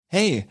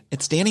Hey,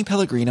 it's Danny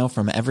Pellegrino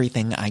from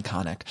Everything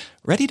Iconic.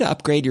 Ready to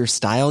upgrade your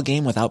style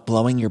game without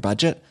blowing your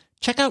budget?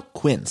 Check out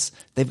Quince.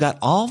 They've got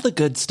all the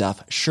good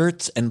stuff,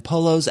 shirts and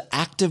polos,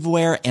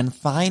 activewear, and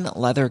fine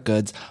leather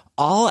goods,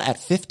 all at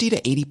 50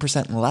 to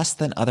 80% less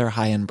than other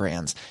high-end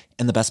brands.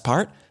 And the best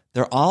part?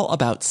 They're all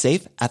about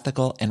safe,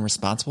 ethical, and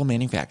responsible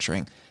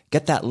manufacturing.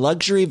 Get that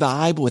luxury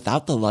vibe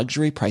without the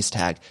luxury price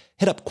tag.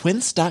 Hit up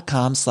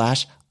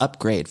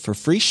quince.com/upgrade for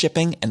free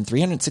shipping and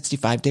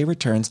 365-day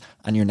returns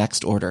on your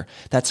next order.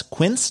 That's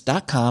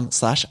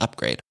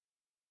quince.com/upgrade.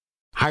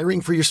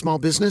 Hiring for your small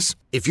business?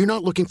 If you're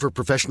not looking for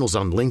professionals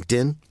on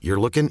LinkedIn, you're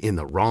looking in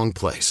the wrong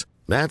place.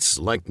 That's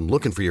like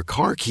looking for your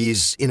car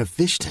keys in a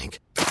fish tank.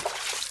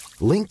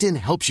 LinkedIn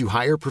helps you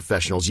hire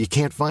professionals you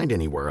can't find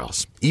anywhere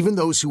else, even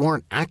those who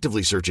aren't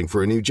actively searching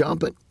for a new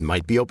job but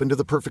might be open to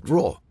the perfect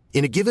role.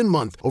 In a given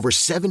month, over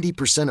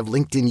 70% of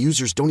LinkedIn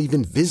users don't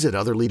even visit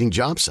other leading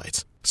job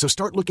sites. So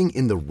start looking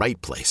in the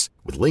right place.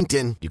 With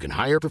LinkedIn, you can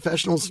hire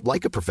professionals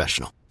like a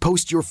professional.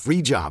 Post your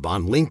free job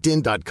on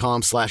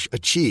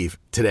linkedin.com/achieve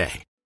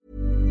today.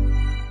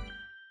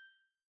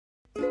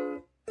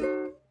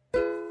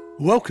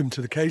 Welcome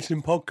to the Caged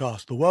In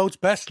Podcast, the world's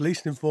best,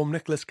 least informed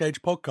Nicolas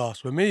Cage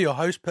podcast, where me, your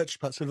host, Petrus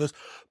Patsilivers,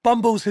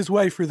 bumbles his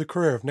way through the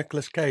career of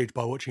Nicolas Cage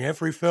by watching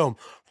every film,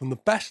 from the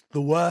best,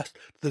 the worst,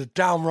 to the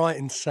downright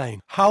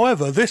insane.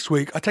 However, this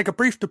week, I take a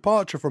brief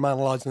departure from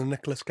analysing the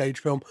Nicolas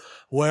Cage film,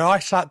 where I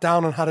sat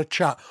down and had a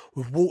chat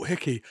with Walt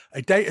Hickey,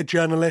 a data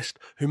journalist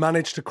who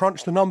managed to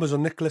crunch the numbers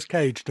on Nicolas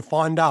Cage to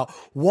find out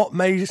what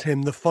made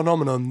him the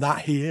phenomenon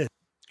that he is.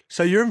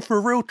 So you're in for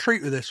a real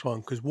treat with this one,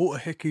 because Walter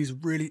Hickey's a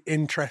really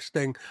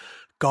interesting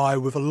guy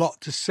with a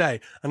lot to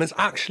say and has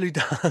actually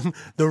done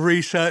the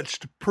research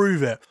to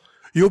prove it.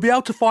 You'll be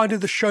able to find in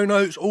the show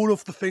notes all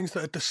of the things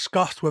that are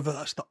discussed, whether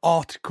that's the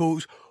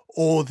articles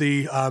or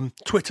the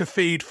Twitter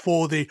feed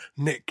for the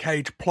Nick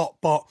Cage plot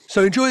bot.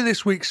 So enjoy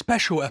this week's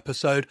special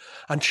episode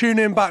and tune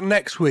in back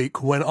next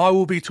week when I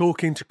will be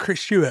talking to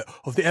Chris Hewitt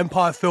of the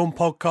Empire Film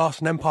Podcast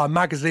and Empire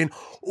Magazine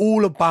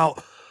all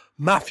about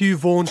Matthew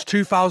Vaughn's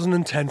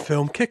 2010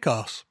 film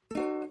Kick-Ass.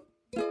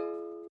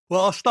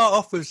 Well, I'll start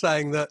off with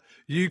saying that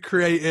you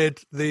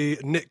created the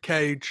Nick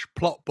Cage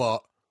plot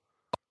bot.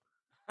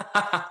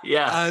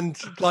 Yeah. And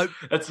like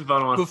that's a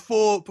fun one.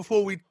 Before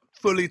we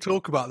fully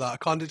talk about that, I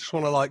kind of just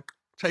want to like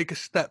take a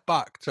step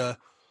back to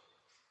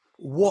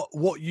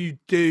what you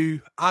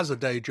do as a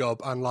day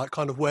job and like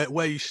kind of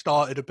where you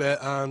started a bit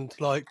and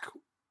like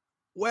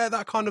where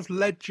that kind of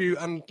led you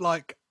and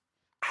like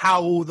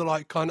how all the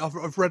like kind of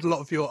I've read a lot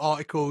of your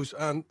articles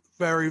and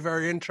very,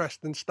 very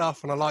interesting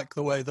stuff, and I like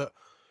the way that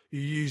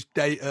you use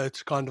data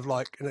to kind of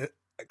like in an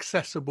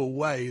accessible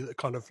way that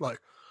kind of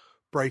like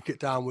break it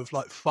down with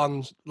like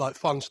fun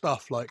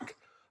stuff, like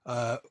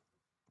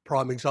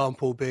prime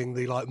example being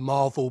the like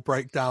Marvel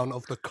breakdown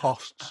of the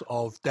costs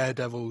of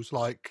Daredevil's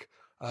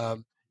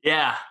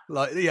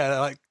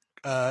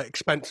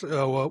expense,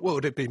 what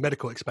would it be,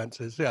 medical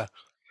expenses, yeah.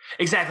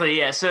 Exactly,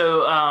 yeah.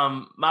 So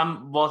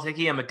I'm Walt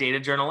Hickey. I'm a data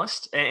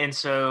journalist. And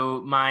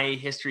so my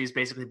history has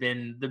basically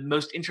been the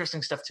most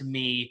interesting stuff to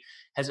me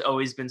has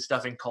always been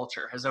stuff in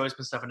culture, has always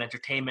been stuff in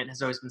entertainment,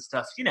 has always been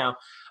stuff,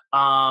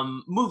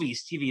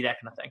 movies, TV, that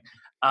kind of thing.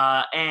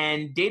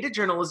 And data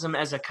journalism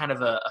as a kind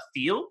of a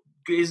field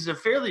is a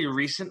fairly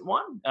recent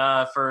one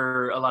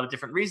for a lot of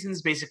different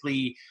reasons.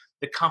 Basically,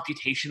 the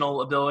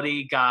computational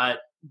ability got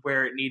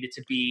where it needed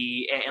to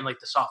be, and like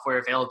the software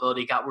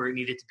availability got where it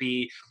needed to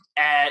be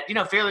at,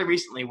 fairly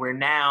recently, where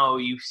now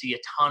you see a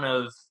ton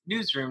of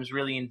newsrooms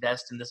really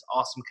invest in this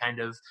awesome kind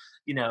of,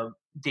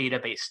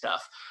 database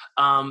stuff.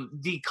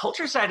 The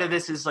culture side of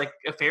this is like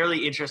a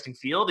fairly interesting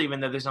field,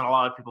 even though there's not a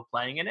lot of people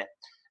playing in it.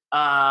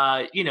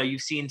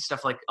 You've seen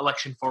stuff like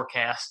election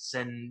forecasts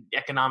and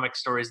economic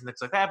stories and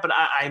things like that, but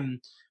I'm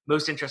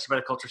most interested by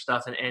the culture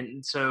stuff.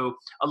 And so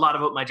a lot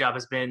of what my job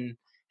has been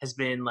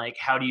like,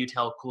 how do you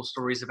tell cool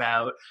stories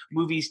about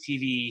movies,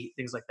 TV,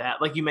 things like that?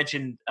 Like you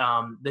mentioned,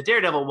 the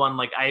Daredevil one,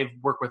 like I've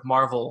worked with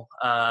Marvel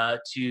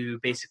to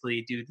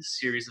basically do this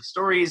series of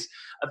stories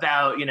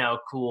about,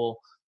 cool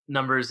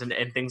numbers and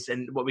things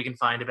and what we can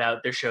find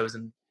about their shows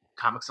and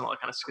comics and all that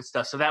kind of good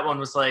stuff. So that one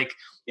was like,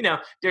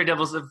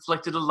 Daredevil's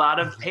inflicted a lot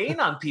of pain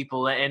on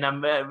people, and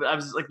I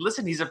was like,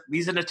 listen,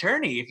 he's an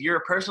attorney. If you're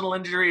a personal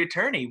injury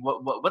attorney,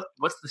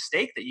 what's the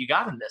stake that you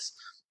got in this?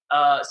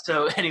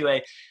 So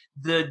anyway,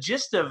 the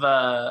gist of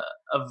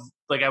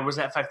like I was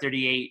at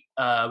 538,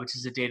 which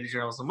is a data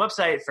journalism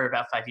website, for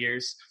about 5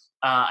 years.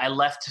 I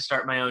left to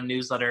start my own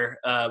newsletter,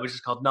 which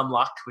is called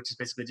Numlock, which is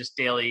basically just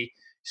daily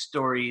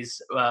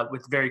stories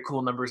with very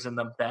cool numbers in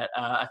them that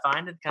I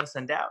find and kind of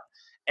send out.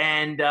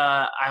 And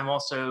I'm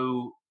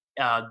also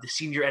the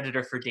senior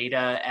editor for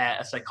data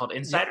at a site called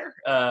Insider,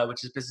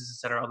 which is Business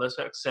Insider, all those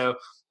folks. So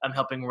I'm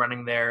helping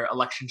running their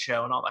election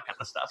show and all that kind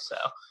of stuff. So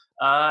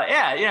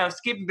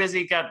it's keeping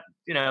busy, got,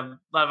 a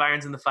lot of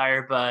irons in the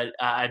fire, but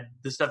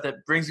the stuff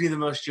that brings me the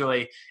most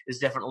joy is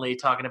definitely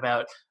talking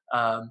about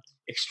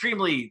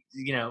extremely,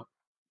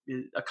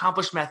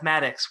 accomplished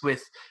mathematics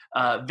with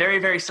very,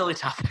 very silly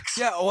topics.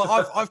 Yeah,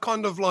 well, I've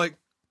kind of like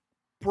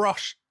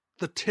brushed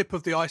the tip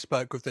of the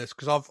iceberg with this,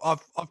 because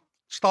I've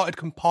started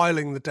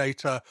compiling the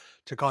data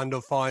to kind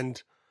of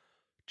find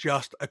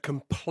just a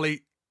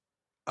complete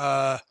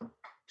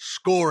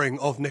scoring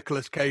of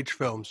Nicolas Cage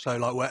films. So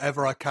like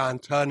wherever I can,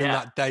 turn in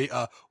that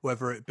data,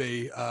 whether it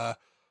be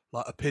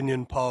like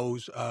opinion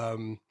polls,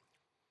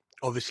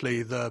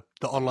 obviously the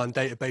online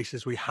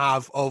databases we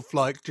have of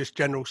like just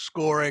general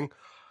scoring,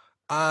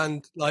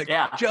 and like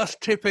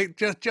just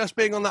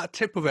being on that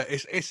tip of it,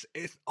 it's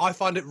I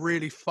find it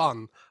really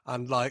fun,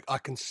 and like I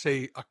can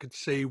see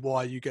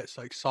why you get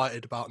so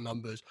excited about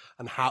numbers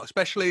and how,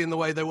 especially in the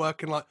way they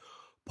work in like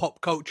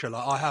pop culture.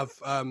 Like I have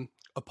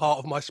a part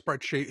of my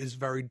spreadsheet is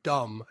very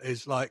dumb.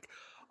 Is like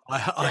I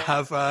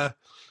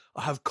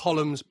have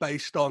columns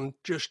based on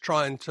just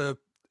trying to.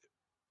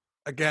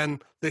 Again,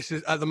 this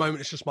is at the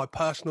moment it's just my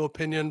personal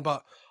opinion,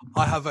 but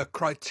I have a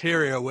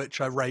criteria which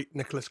I rate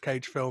Nicolas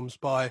Cage films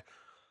by.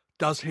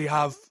 Does he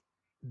have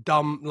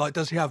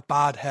does he have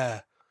bad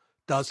hair?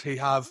 Does he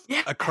have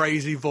a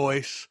crazy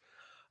voice?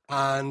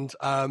 And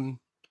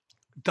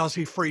does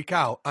he freak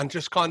out? And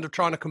just kind of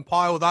trying to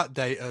compile that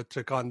data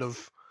to kind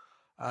of,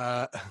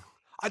 I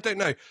don't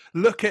know,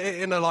 look at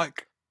it in a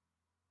like,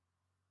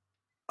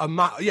 a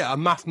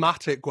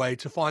mathematic way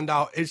to find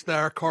out, is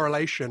there a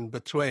correlation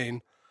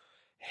between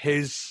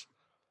his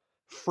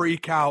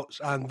freakouts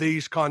and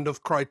these kind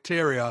of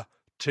criteria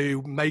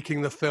to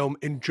making the film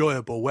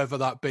enjoyable, whether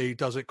that be,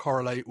 does it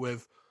correlate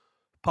with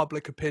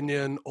public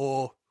opinion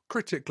or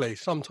critically?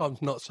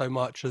 Sometimes not so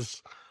much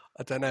as,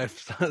 I don't know,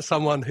 if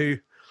someone who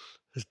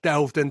has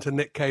delved into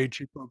Nick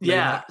Cage.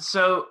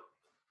 So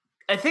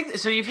I think,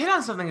 so you've hit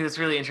on something that's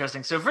really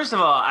interesting. So first of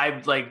all,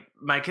 I like,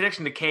 my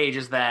connection to Cage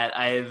is that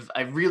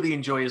I really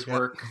enjoy his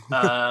work.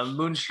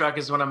 Moonstruck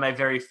is one of my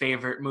very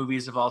favorite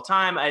movies of all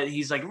time.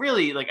 He's like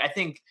really, like, I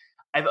think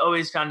I've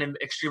always found him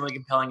extremely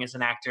compelling as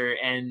an actor.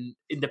 And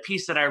in the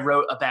piece that I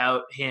wrote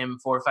about him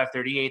for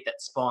 538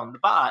 that spawned the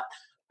bot,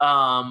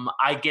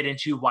 I get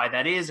into why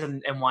that is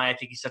and why I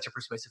think he's such a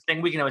persuasive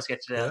thing. We can always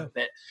get to that in a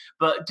bit.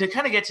 But to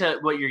kind of get to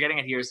what you're getting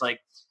at here is like,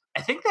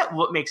 I think that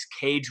what makes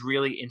Cage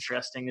really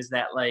interesting is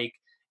that like,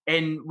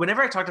 and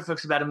whenever I talk to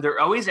folks about him, they're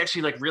always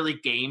actually like really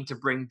game to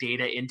bring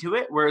data into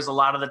it. Whereas a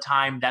lot of the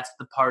time that's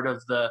the part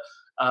of the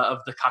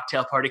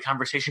cocktail party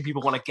conversation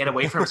people want to get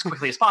away from as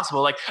quickly as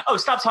possible. Like, oh,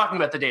 stop talking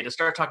about the data,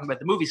 start talking about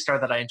the movie star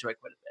that I enjoy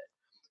quite a bit.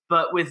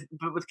 But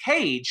with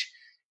Cage,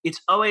 it's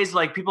always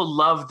like people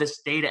love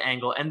this data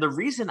angle. And the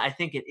reason I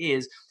think it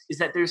is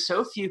that there's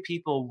so few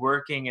people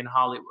working in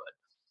Hollywood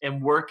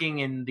and working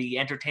in the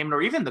entertainment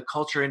or even the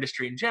culture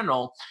industry in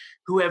general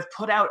who have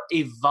put out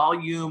a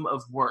volume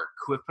of work,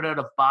 who have put out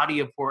a body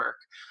of work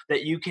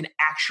that you can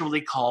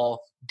actually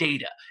call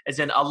data, as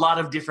in a lot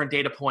of different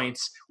data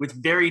points with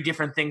very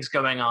different things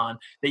going on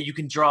that you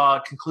can draw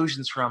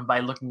conclusions from by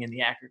looking in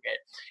the aggregate.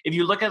 If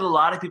you look at a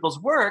lot of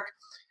people's work,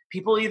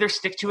 people either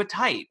stick to a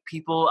type.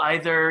 People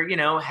either,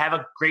 have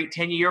a great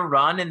 10-year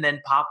run and then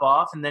pop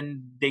off and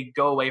then they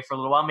go away for a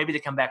little while. Maybe they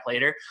come back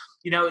later.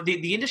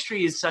 The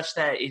industry is such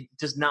that it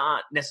does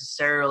not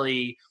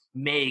necessarily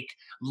make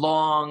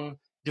long,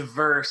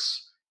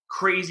 diverse,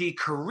 crazy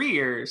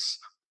careers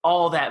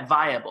all that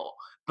viable.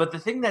 But the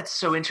thing that's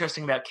so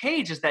interesting about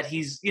Cage is that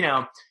he's,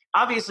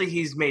 obviously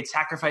he's made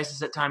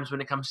sacrifices at times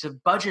when it comes to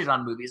budget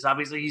on movies.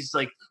 Obviously he's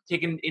like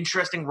taken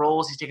interesting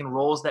roles. He's taken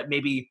roles that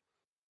maybe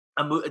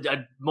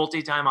a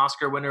multi-time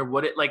Oscar winner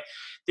wouldn't. Like,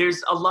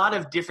 there's a lot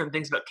of different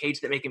things about Cage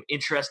that make him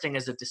interesting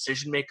as a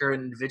decision maker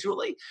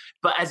individually.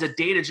 But as a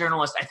data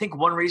journalist, I think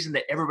one reason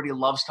that everybody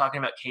loves talking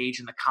about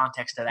Cage in the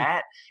context of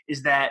that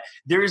is that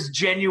there's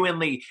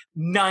genuinely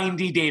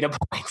 90 data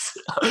points,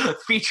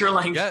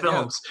 feature-length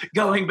films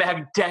going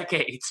back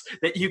decades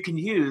that you can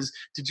use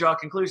to draw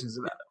conclusions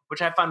about them,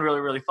 which I find really,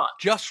 really fun.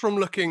 Just from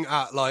looking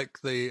at like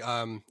the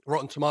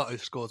Rotten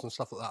Tomatoes scores and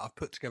stuff like that, I've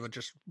put together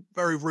just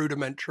very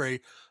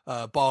rudimentary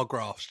bar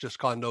graphs, just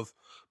kind of,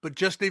 but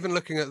just even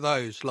looking at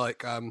those,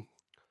 like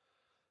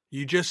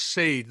you just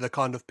see the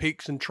kind of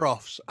peaks and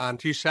troughs,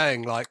 and you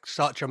saying like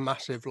such a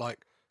massive like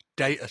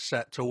data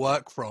set to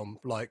work from.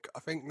 Like I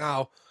think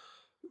now,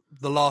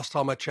 the last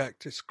time I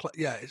checked, it's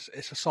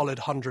a solid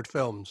 100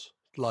 films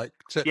like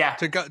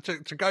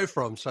to go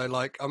from. So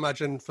like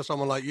imagine for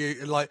someone like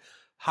you, like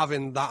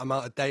having that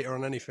amount of data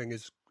on anything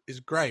is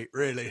great,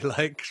 really.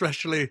 Like,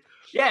 especially.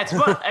 Yeah, it's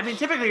fun. I mean,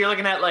 typically you're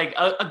looking at like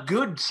a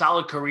good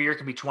solid career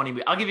can be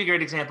 20. I'll give you a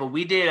great example.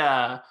 We did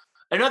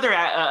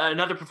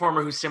another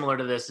performer who's similar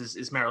to this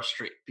is Meryl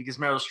Streep, because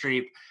Meryl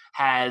Streep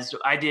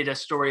I did a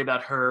story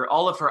about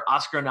all of her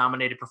Oscar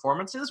nominated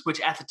performances, which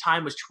at the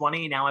time was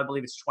 20. Now I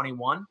believe it's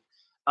 21,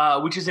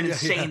 which is an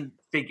insane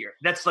figure.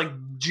 That's like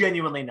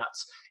genuinely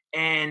nuts.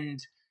 And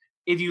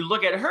if you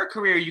look at her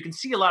career, you can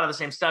see a lot of the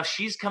same stuff.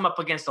 She's come up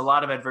against a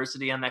lot of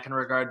adversity on that kind of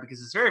regard,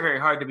 because it's very, very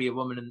hard to be a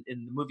woman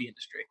in the movie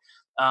industry.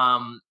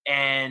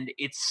 And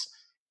it's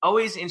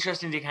always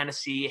interesting to kind of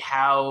see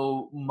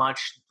how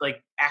much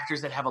like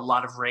actors that have a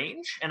lot of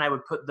range. And I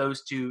would put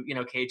those two,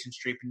 Cage and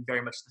Streep in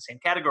very much the same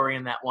category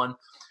in that one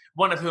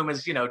of whom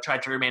has,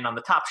 tried to remain on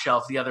the top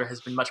shelf. The other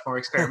has been much more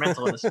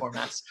experimental in his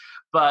formats.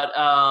 But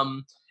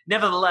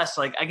nevertheless,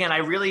 like, again, I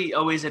really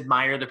always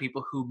admire the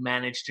people who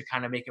manage to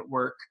kind of make it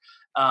work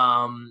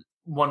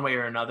one way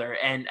or another.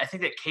 And I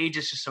think that Cage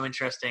is just so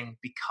interesting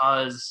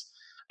because,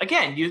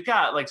 again, you've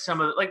got like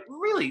some of like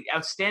really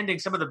outstanding,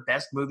 some of the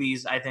best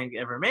movies I think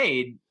ever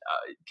made.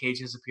 Cage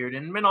has appeared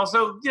in, and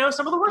also, you know,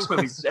 some of the worst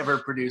movies ever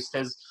produced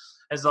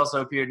has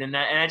also appeared in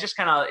that. And I just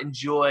kind of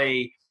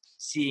enjoy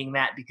seeing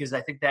that because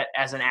I think that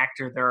as an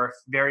actor, there are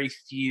very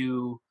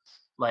few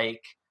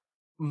like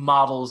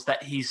models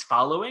that he's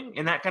following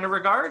in that kind of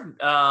regard.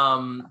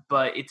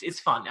 But it's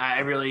fun. I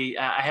really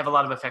I have a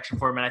lot of affection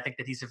for him, and I think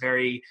that he's a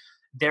very,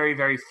 very,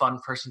 very fun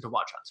person to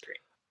watch on screen.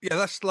 Yeah,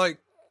 that's like,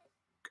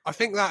 I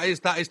think that is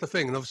the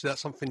thing, and obviously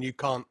that's something you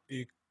can't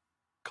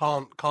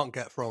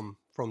get from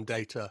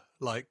Data.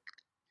 Like,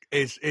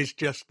 is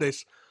just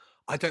this,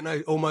 I don't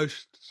know,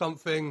 almost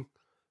something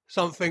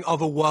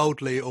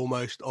otherworldly,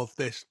 almost, of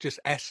this just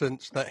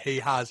essence that he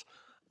has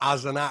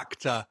as an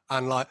actor,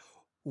 and like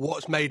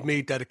what's made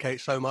me dedicate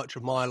so much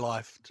of my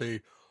life to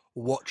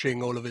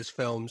watching all of his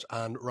films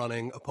and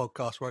running a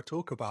podcast where I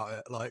talk about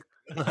it, like,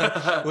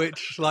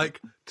 which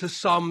like to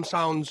some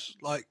sounds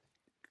like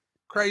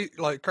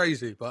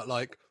crazy, but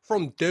like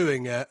from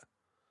doing it,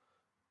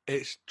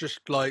 it's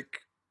just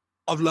like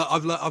I've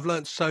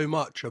learned so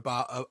much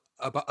about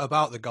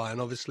the guy,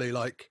 and obviously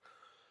like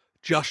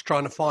just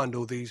trying to find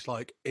all these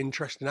like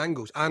interesting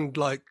angles and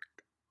like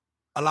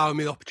allowing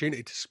me the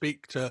opportunity to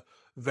speak to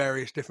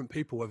various different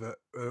people,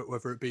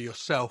 whether it be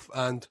yourself.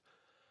 And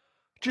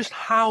just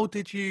how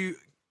did you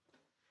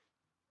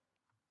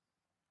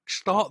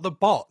start the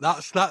bot?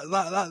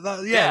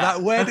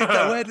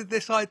 Where did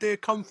this idea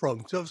come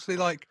from? So obviously,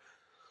 like,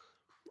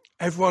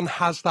 everyone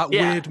has that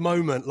weird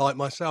moment, like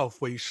myself,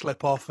 where you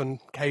slip off and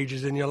Cage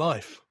is in your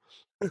life.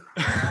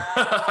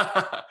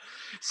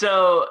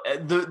 So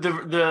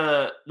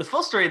the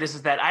full story of this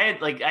is that I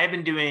had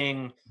been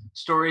doing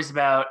stories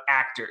about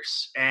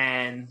actors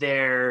and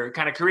their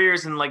kind of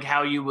careers and like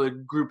how you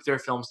would group their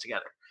films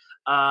together.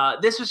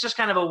 This was just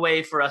kind of a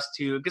way for us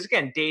to, because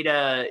again,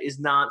 Data is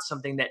not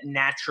something that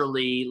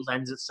naturally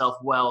lends itself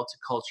well to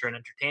culture and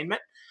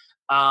entertainment.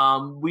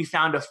 We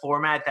found a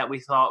format that we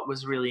thought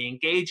was really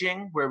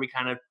engaging, where we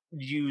kind of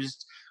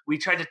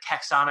tried to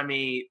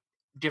taxonomy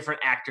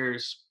different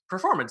actors'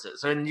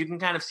 performances, and you can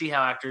kind of see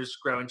how actors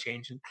grow and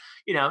change. And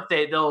you know,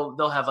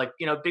 they'll have like,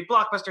 you know, big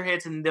blockbuster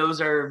hits, and those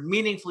are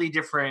meaningfully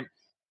different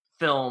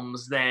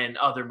films than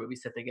other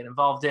movies that they get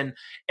involved in,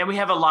 and we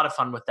have a lot of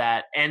fun with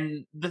that.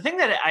 And the thing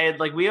that I had,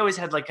 like, we always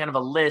had like kind of a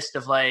list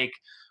of like,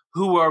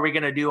 who are we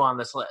going to do on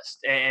this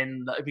list?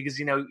 And because,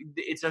 you know,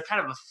 it's a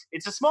kind of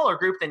it's a smaller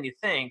group than you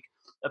think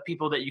of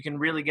people that you can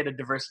really get a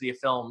diversity of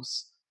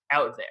films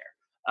out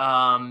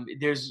there.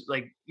 There's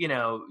like, you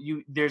know,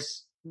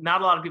 there's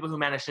not a lot of people who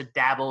manage to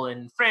dabble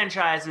in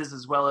franchises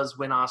as well as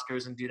win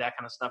Oscars and do that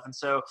kind of stuff. And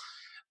so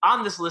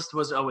on this list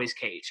was always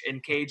Cage,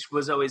 and Cage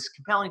was always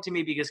compelling to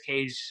me because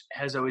Cage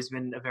has always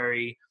been a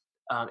very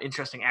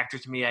interesting actor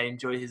to me. I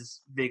enjoy his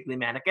vaguely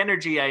manic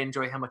energy. I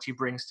enjoy how much he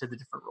brings to the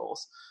different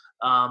roles.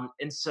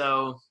 And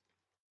so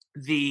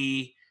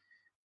the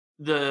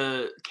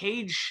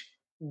Cage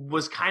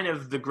was kind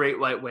of the great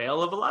white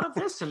whale of a lot of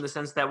this, in the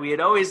sense that we had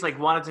always like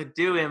wanted to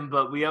do him,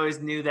 but we always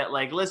knew that,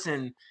 like,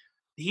 listen,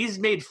 he's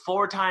made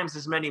 4 times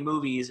as many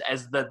movies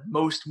as the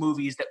most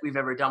movies that we've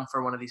ever done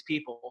for one of these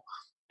people.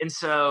 And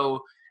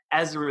so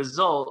as a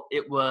result,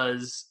 it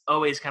was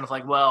always kind of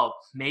like, well,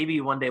 maybe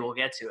one day we'll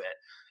get to it.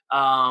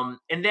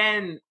 And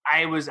then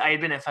I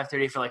had been at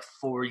 538 for like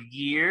 4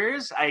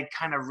 years. I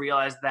kind of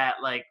realized that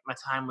like my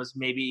time was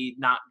maybe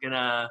not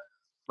gonna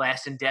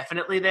last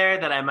indefinitely there,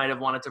 that I might have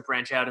wanted to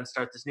branch out and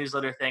start this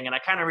newsletter thing. And I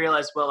kind of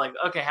realized, well, like,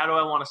 okay, how do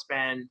I want to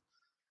spend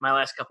my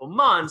last couple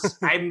months?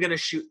 I'm going to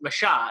shoot my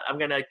shot. I'm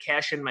going to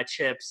cash in my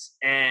chips,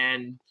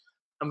 and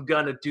I'm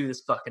going to do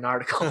this fucking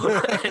article.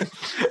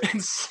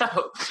 and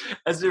so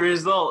as a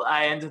result,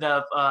 I ended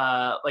up,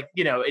 like,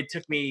 you know, it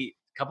took me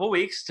a couple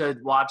weeks to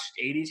watch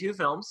 82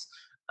 films.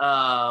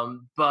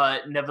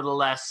 But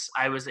nevertheless,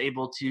 I was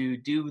able to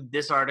do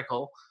this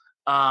article.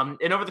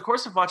 And over the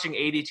course of watching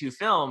 82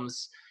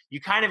 films, you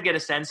kind of get a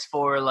sense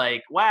for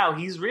like, wow,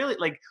 he's really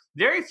like,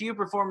 very few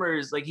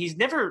performers, like, he's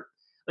never,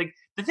 like,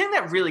 the thing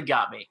that really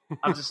got me,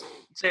 I'll just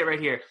say it right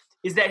here,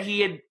 is that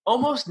he had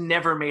almost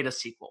never made a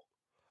sequel.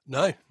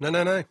 No.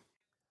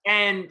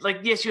 And like,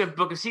 yes, you have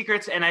Book of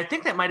Secrets, and I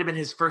think that might have been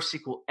his first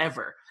sequel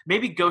ever.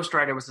 Maybe Ghost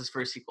Rider was his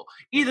first sequel.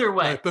 Either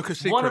way, Book of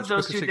Secrets, one of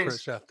those two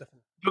things, yeah,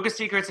 definitely. Book of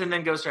Secrets and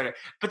then Ghost Rider.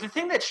 But the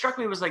thing that struck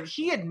me was like,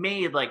 he had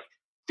made like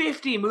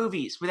 50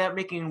 movies without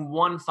making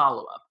one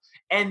follow-up.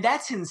 And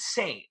that's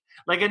insane.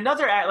 Like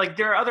there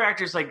are other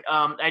actors, like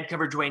I'd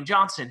covered Dwayne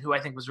Johnson, who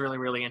I think was really,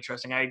 really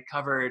interesting. I'd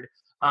covered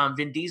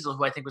Vin Diesel,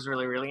 who I think was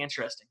really, really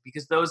interesting,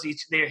 because those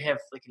they have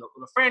like, you know,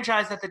 a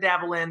franchise that they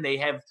dabble in. They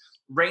have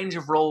range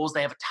of roles.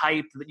 They have a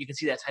type that you can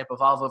see that type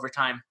evolve over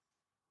time.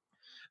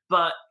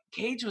 But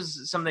Cage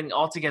was something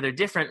altogether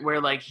different, where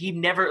like he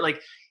never,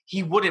 like,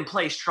 he wouldn't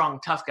play strong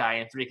tough guy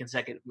in 3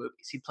 consecutive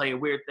movies. He'd play a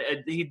weird,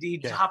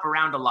 he'd hop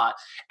around a lot.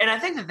 And I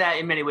think that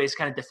in many ways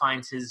kind of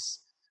defines his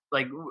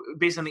like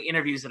based on the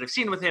interviews that I've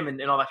seen with him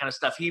and all that kind of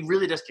stuff, he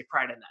really does take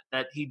pride in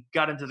that he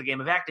got into the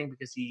game of acting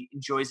because he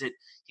enjoys it.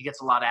 He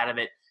gets a lot out of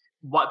it.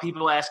 What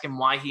people ask him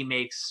why he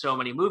makes so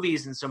many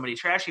movies and so many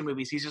trashy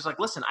movies, he's just like,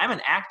 listen, I'm an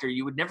actor.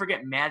 You would never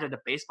get mad at a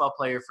baseball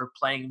player for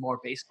playing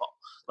more baseball.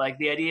 Like,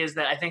 the idea is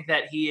that I think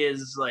that he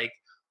is like,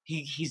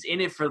 he's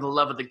in it for the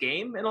love of the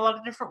game in a lot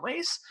of different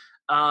ways.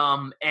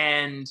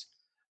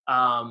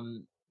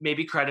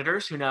 Maybe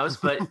creditors, who knows?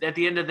 But at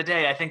the end of the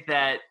day, I think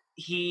that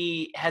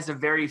he has a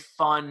very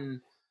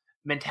fun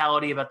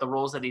mentality about the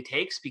roles that he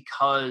takes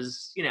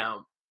because, you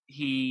know,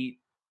 he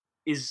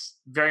is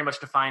very much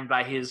defined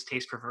by his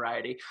taste for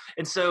variety.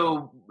 And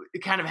so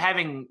kind of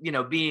having, you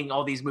know, being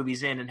all these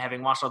movies in and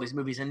having watched all these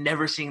movies and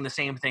never seeing the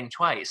same thing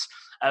twice,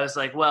 I was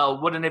like,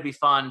 well, wouldn't it be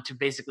fun to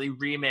basically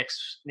remix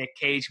Nick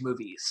Cage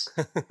movies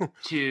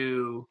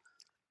to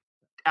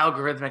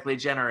algorithmically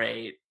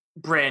generate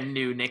brand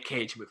new Nick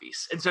Cage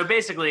movies? And so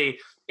basically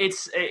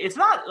it's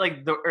not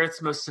like the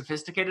Earth's most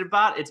sophisticated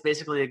bot. It's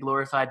basically a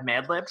glorified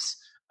Mad Libs.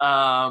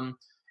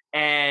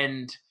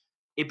 And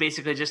it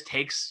basically just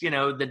takes, you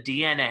know, the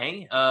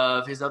DNA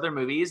of his other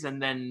movies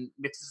and then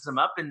mixes them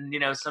up. And, you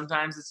know,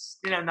 sometimes it's,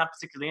 you know, not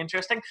particularly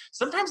interesting.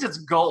 Sometimes it's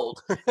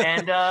gold.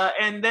 And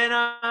then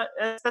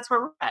that's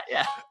where we're at.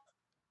 Yeah.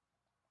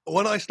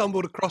 When I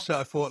stumbled across it,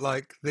 I thought,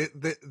 like,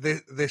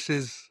 this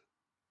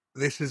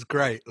is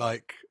great.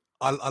 Like,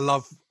 I don't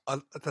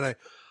know.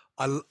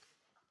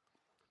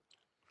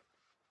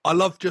 I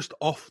love just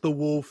off the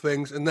wall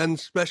things. And then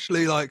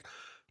especially like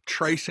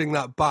tracing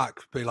that back,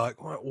 be like,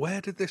 where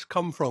did this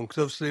come from? Because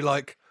obviously,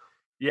 like,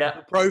 yeah,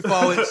 the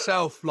profile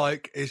itself,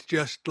 like, is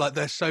just like,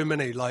 there's so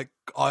many. Like,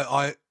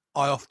 I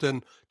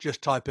often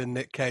just type in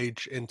Nick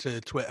Cage into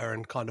Twitter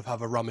and kind of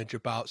have a rummage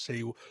about,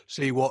 see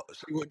what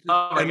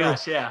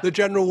the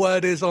general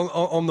word is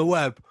on the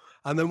web.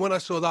 And then when I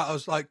saw that, I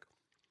was like,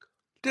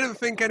 didn't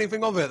think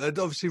anything of it. I'd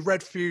obviously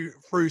read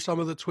through some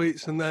of the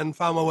tweets and then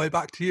found my way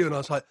back to you, and I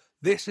was like,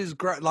 this is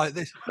great. Like,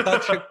 this is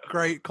such a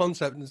great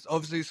concept. And it's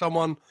obviously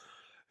someone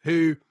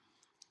who,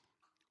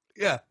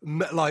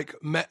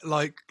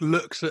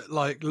 looks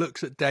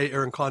at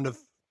data and kind of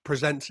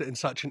presents it in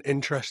such an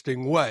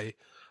interesting way.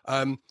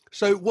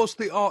 So was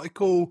the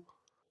article,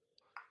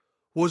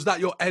 was that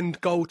your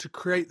end goal to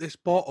create this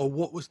bot, or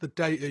what was the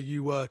data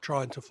you were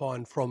trying to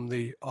find from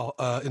the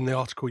in the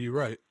article you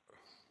wrote?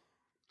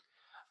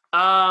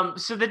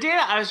 So the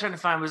data I was trying to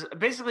find was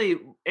basically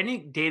any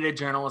data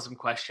journalism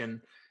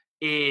question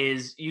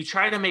is you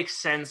try to make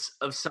sense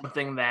of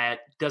something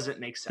that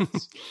doesn't make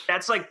sense.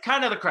 That's like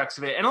kind of the crux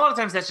of it. And a lot of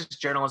times that's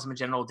just journalism in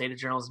general. Data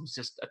journalism is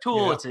just a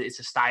tool. Yeah. It's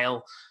a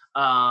style.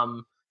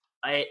 So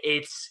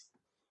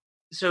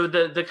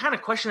the kind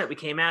of question that we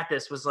came at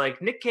this was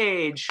like, Nick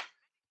Cage,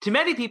 to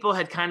many people,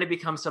 had kind of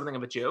become something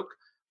of a joke.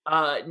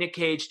 Nick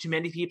Cage, to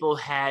many people,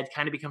 had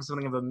kind of become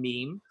something of a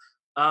meme.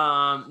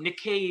 Nick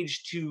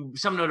Cage, to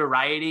some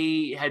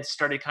notoriety, had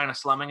started kind of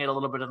slumming it a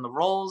little bit in the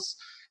roles.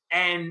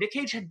 And Nick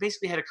Cage had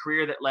basically had a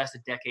career that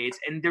lasted decades.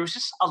 And there was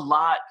just a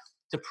lot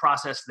to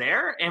process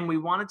there. And we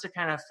wanted to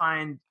kind of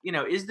find, you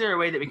know, is there a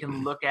way that we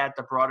can look at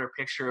the broader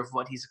picture of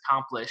what he's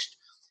accomplished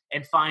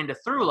and find a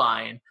through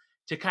line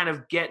to kind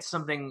of get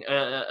something,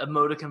 a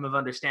modicum of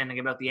understanding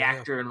about the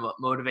actor and what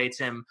motivates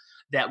him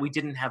that we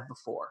didn't have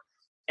before.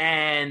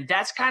 And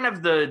that's kind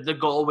of the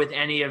goal with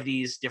any of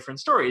these different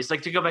stories.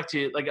 Like, to go back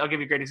to, like, I'll give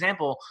you a great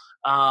example.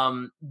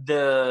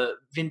 The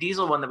Vin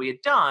Diesel one that we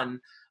had done,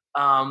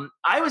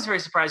 I was very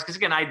surprised because,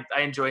 again, I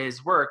enjoy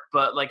his work,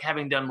 but like,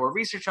 having done more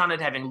research on it,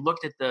 having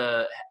looked at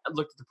the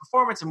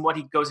performance and what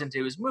he goes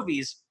into his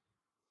movies,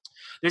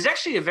 there's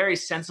actually a very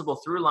sensible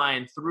through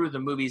line through the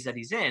movies that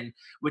he's in,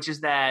 which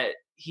is that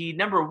he,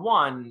 number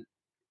one,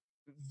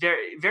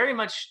 very, very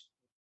much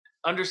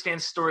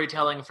understands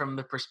storytelling from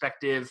the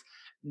perspective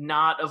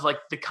not of like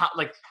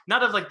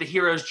the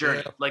hero's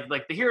journey. Yeah.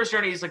 Like the hero's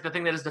journey is like the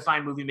thing that has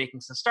defined movie making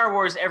since Star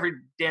Wars. Every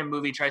damn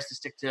movie tries to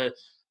stick to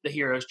the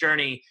hero's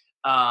journey.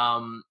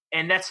 And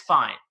that's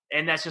fine.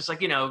 And that's just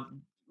like, you know,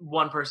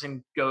 one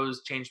person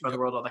goes, changed by the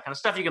world, all that kind of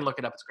stuff. You can look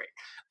it up. It's great.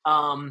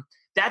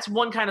 That's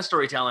one kind of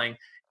storytelling.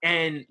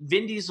 And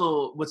Vin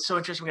Diesel, what's so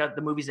interesting about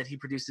the movies that he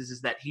produces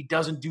is that he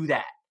doesn't do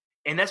that.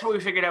 And that's what we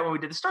figured out when we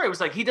did the story. It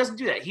was like, he doesn't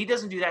do that. He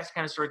doesn't do that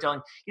kind of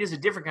storytelling. He does a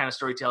different kind of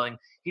storytelling.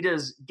 He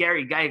does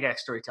Gary Gygax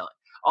storytelling.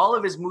 All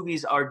of his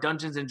movies are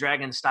Dungeons and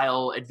Dragons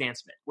style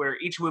advancement, where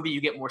each movie you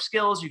get more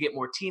skills, you get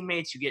more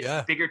teammates, you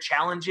get bigger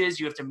challenges,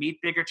 you have to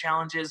meet bigger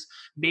challenges.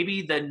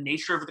 Maybe the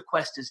nature of the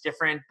quest is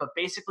different, but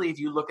basically if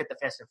you look at the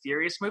Fast and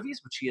Furious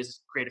movies, which he has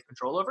creative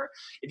control over,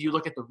 if you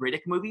look at the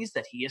Riddick movies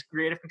that he has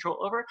creative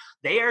control over,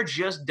 they are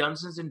just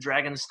Dungeons and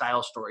Dragons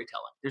style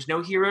storytelling. There's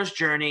no hero's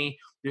journey.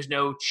 There's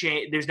no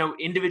there's no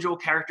individual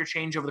character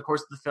change over the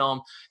course of the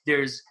film.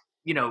 There's,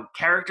 you know,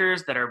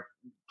 characters that are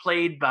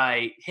played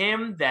by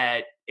him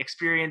that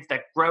experience,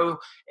 that grow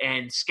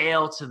and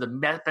scale to the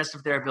best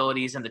of their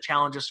abilities, and the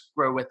challenges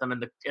grow with them,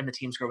 and the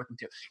teams grow with them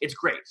too. It's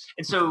great.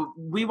 And so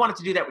we wanted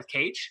to do that with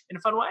Cage in a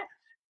fun way.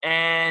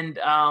 And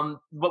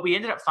what we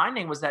ended up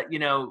finding was that, you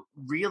know,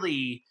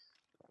 really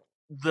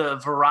the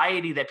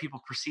variety that people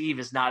perceive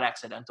is not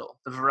accidental.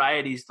 The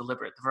variety is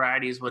deliberate. The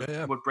variety is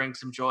what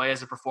brings him joy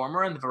as a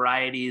performer, and the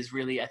variety is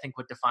really, I think,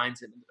 what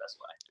defines him in the best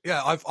way.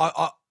 Yeah,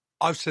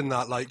 I've seen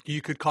that. Like,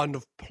 you could kind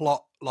of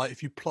plot, like,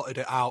 if you plotted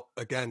it out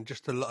again,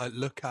 just to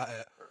look at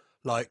it,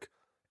 like,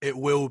 it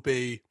will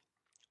be,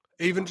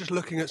 even just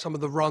looking at some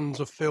of the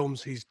runs of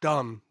films he's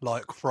done,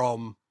 like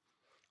from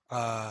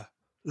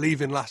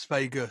Leaving Las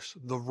Vegas,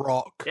 The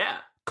Rock,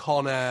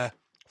 Con Air,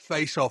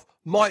 Face Off,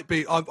 might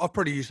be, I've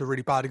probably used a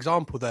really bad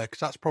example there, because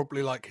that's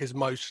probably like his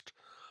most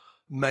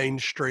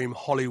mainstream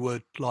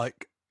Hollywood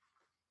like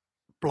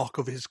block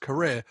of his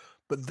career.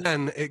 But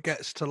then it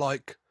gets to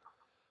like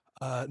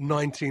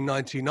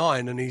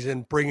 1999 and he's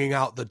in Bringing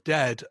Out the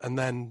Dead, and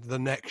then the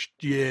next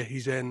year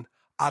he's in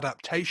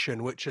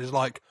Adaptation, which is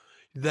like,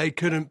 they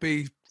couldn't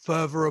be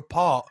further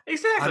apart.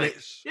 Exactly.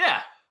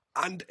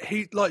 And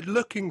he, like,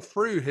 looking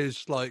through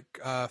his like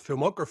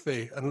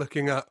filmography and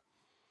looking at,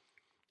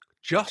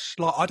 just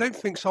like, I don't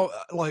think so,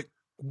 like,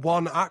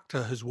 one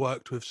actor has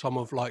worked with some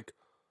of like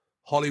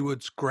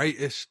Hollywood's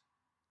greatest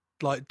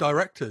like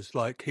directors.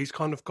 Like, he's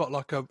kind of got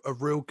like a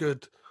real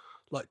good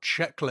like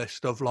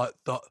checklist of like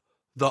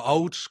the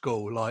old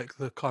school, like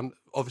the kind,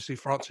 obviously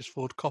Francis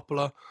Ford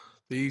Coppola,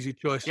 the easy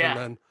choice, and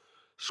then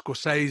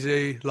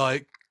Scorsese.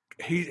 Like,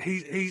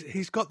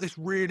 he's got this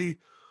really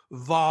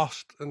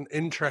vast and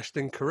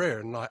interesting career,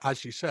 and like,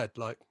 as you said,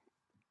 like,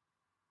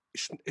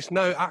 it's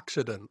no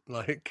accident,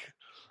 like,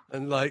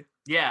 and like,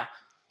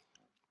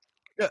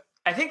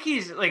 I think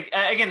he's like,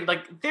 again,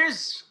 like,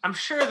 I'm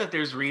sure that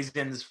there's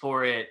reasons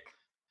for it,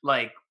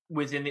 like,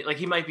 within the, like,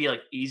 he might be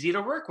like easy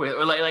to work with,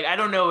 or like I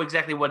don't know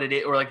exactly what it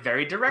is, or like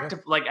very direct.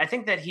 Like, I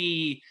think that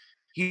he's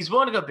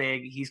willing to go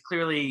big. He's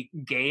clearly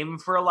game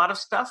for a lot of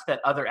stuff that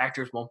other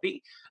actors won't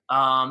be.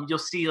 You'll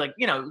see, like,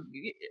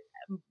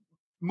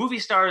 movie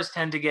stars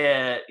tend to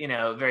get,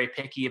 very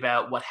picky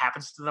about what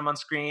happens to them on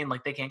screen.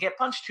 Like, they can't get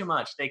punched too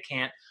much. They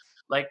can't,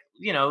 like,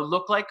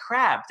 look like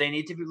crap. They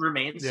need to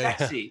remain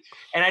sexy.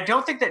 And I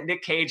don't think that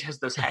Nick Cage has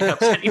those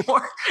hangups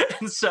anymore.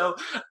 And so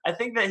I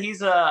think that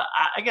he's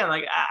again,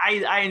 like,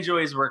 I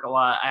enjoy his work a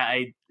lot.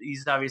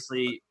 He's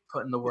obviously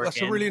putting the work in.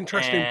 That's a really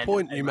interesting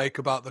point you make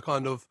about the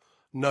kind of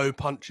no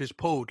punches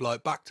pulled.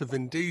 Like, back to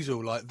Vin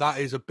Diesel, like, that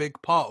is a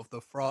big part of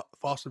the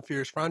Fast and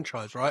Furious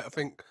franchise, right? I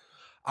think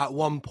at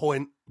one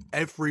point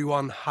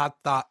everyone had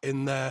that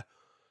in their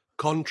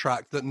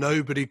contract, that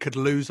nobody could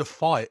lose a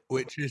fight,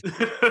 which is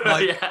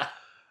like,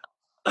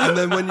 and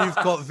then when you've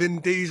got Vin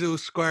Diesel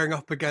squaring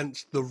up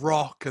against The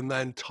Rock and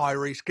then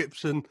Tyrese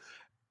Gibson,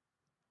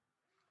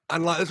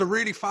 and like, there's a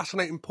really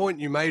fascinating point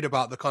you made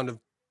about the kind of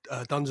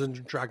Dungeons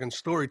and Dragons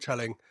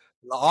storytelling.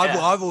 Like,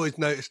 I've always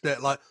noticed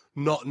it, like,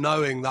 not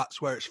knowing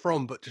that's where it's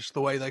from, but just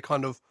the way they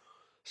kind of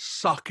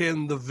suck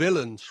in the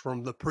villains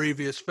from the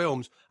previous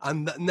films,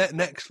 and the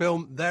next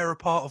film they're a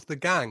part of the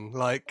gang.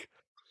 Like,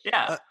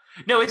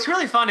 no, it's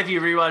really fun if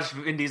you rewatch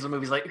Vin Diesel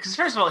movies, like, because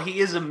first of all,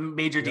 he is a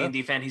major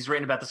D&D fan. He's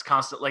written about this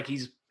constant, like,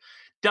 he's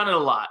done it a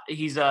lot.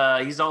 He's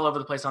all over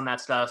the place on that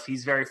stuff.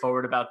 He's very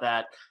forward about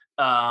that.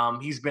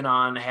 He's been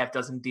on a half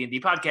dozen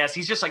D&D podcasts.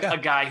 He's just like a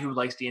guy who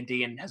likes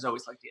D&D and has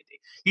always liked D&D.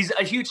 He's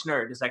a huge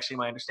nerd, is actually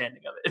my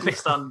understanding of it,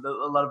 based on a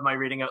lot of my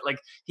reading of it. Like,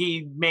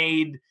 he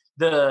made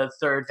the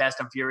third Fast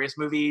and Furious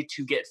movie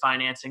to get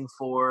financing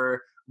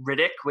for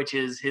Riddick, which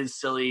is his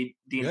silly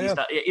D&D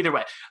stuff. Either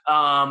way,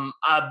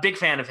 a big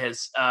fan of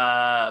his.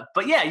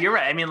 But yeah, you're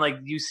right. I mean, like,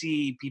 you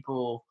see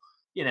people,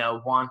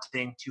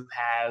 wanting to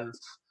have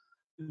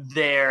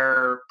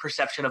their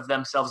perception of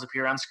themselves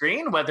appear on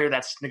screen, whether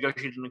that's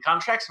negotiated in the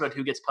contracts about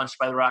who gets punched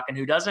by The Rock and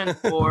who doesn't,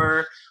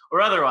 or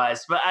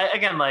otherwise. But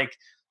again, like,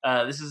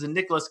 this is a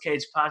Nicolas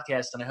Cage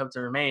podcast, and I hope to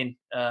remain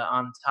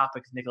on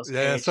topic of Nicolas Cage.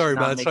 Yeah, sorry,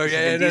 man. Sorry.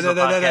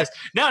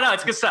 No,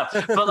 it's good stuff.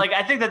 But like,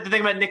 I think that the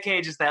thing about Nick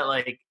Cage is that,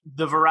 like,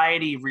 the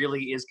variety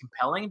really is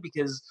compelling,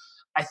 because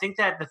I think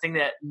that the thing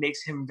that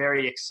makes him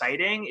very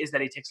exciting is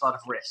that he takes a lot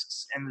of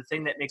risks. And the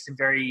thing that makes him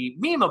very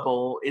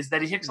memeable is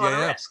that he takes a lot of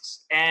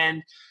risks.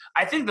 And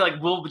I think that,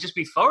 like, we'll just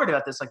be forward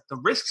about this. Like, the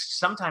risks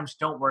sometimes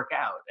don't work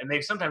out, and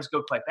they sometimes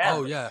go quite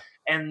badly. Oh, yeah.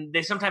 And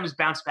they sometimes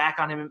bounce back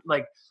on him.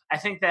 Like, I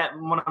think that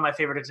one of my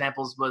favorite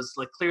examples was,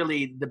 like,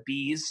 clearly the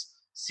bees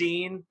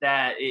scene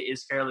that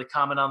is fairly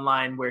common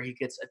online, where he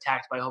gets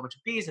attacked by a whole bunch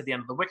of bees at the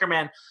end of The Wicker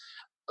Man.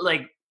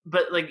 Like,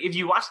 but like, if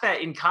you watch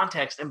that in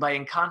context, and by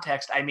in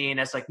context I mean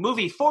as like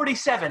movie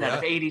 47 out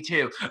of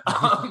 82,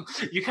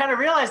 you kind of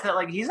realize that,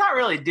 like, he's not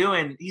really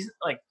doing. He's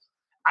like,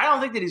 I don't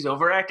think that he's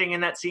overacting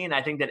in that scene.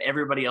 I think that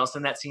everybody else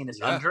in that scene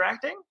is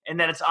underacting, and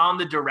that it's on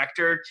the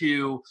director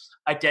to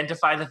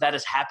identify that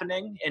is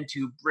happening and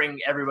to bring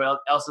everybody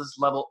else's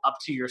level up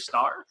to your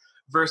star,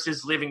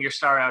 versus leaving your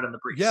star out in the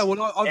breeze. Yeah,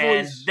 well,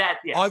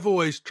 I've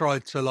always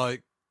tried to,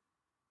 like,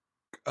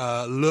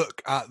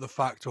 look at the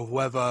fact of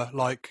whether,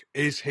 like,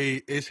 is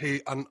he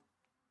an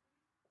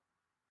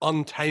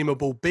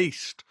untamable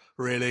beast,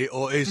 really,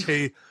 or is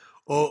he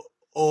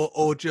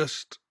or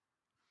just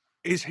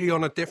is he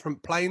on a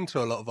different plane to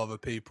a lot of other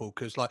people?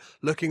 Because like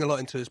looking a lot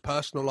into his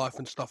personal life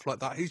and stuff like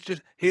that,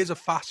 he is a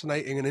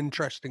fascinating and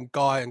interesting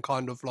guy, and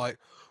kind of like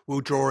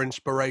will draw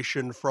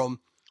inspiration from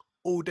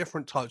all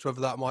different types,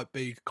 whether that might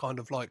be kind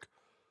of like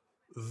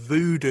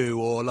voodoo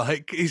or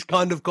like he's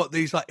kind of got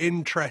these like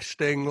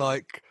interesting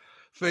like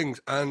things.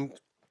 And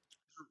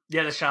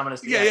yeah, the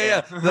shamanist.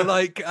 Yeah. The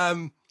like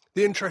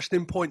the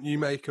interesting point you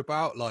make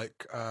about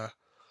like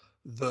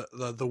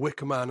the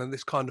Wicker Man and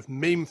this kind of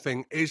meme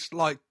thing is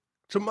like,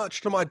 too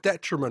much to my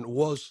detriment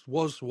was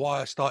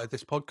why I started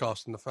this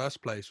podcast in the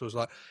first place. Was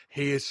like,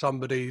 he is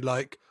somebody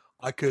like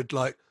I could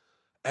like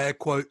air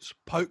quotes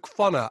poke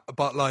fun at,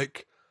 but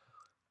like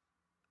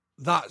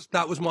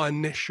that was my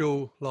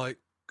initial like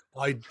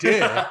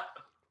idea.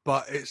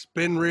 But it's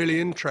been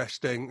really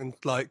interesting and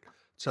like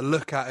to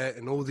look at it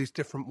in all these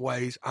different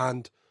ways,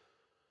 and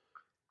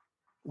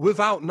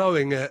without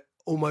knowing it,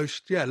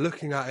 almost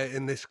looking at it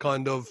in this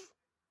kind of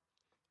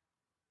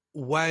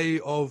way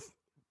of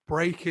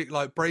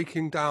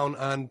breaking down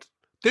and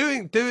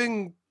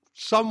doing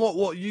somewhat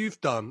what you've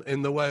done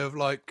in the way of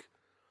like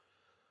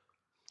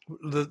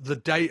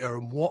the data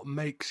and what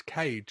makes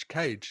Cage.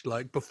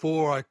 Like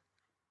before I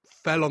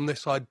fell on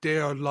this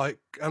idea, like,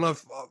 and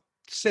I've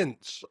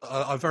since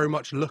I very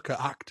much look at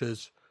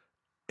actors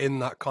in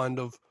that kind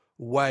of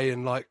way,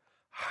 and like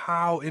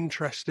how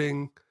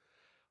interesting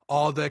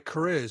are their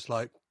careers.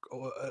 Like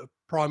a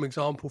prime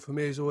example for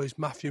me is always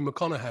Matthew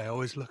McConaughey. I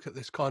always look at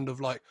this kind of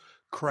like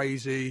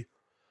crazy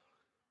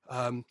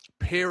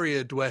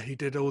period where he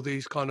did all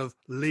these kind of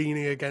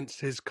leaning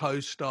against his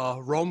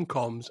co-star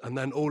rom-coms, and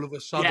then all of a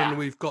sudden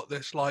we've got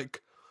this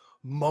like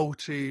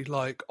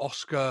like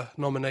Oscar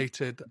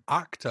nominated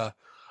actor.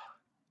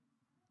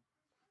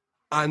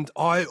 And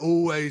I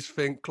always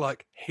think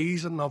like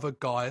he's another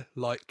guy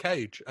like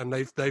Cage, and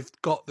they've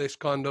got this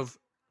kind of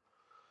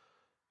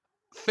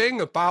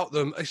thing about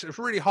them. It's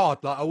really hard.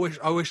 Like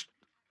I wish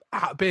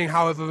being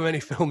however many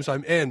films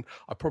I'm in,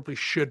 I probably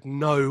should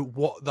know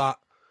what that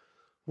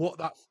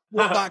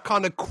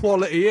kind of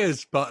quality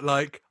is. But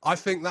like, I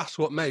think that's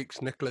what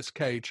makes Nicolas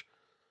Cage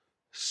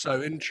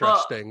so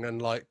interesting.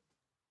 And like,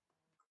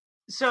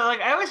 so like,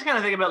 I always kind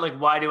of think about like,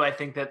 why do I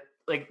think that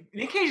like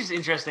Nick Cage is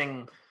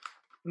interesting?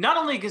 Not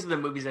only because of the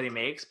movies that he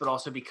makes, but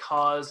also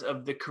because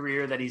of the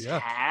career that he's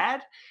had.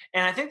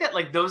 And I think that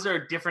like those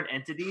are different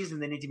entities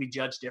and they need to be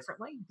judged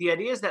differently. The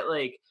idea is that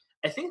like,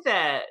 I think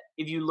that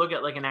if you look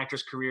at like an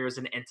actor's career as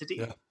an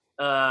entity,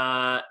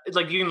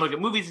 like you can look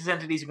at movies as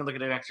entities, you can look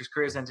at an actor's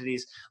career as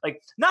entities.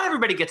 Like not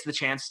everybody gets the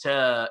chance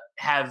to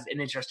have an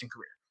interesting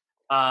career.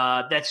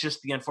 That's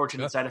just the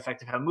unfortunate side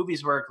effect of how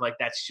movies work. Like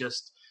that's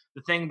just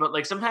the thing. But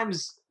like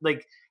sometimes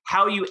like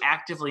how you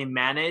actively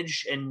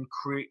manage and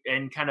create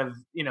and kind of,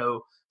 you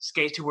know,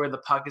 skate to where the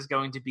puck is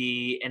going to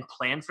be and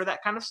plan for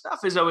that kind of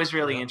stuff is always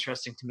really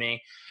interesting to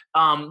me.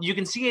 You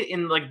can see it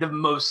in like the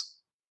most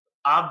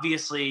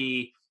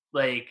obviously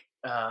like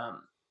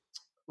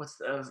what's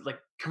the like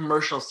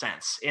commercial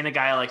sense in a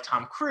guy like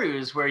Tom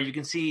Cruise, where you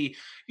can see,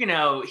 you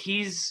know,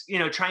 he's, you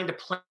know, trying to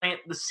plant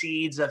the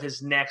seeds of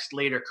his next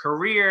later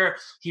career.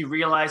 He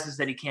realizes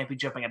that he can't be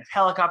jumping out of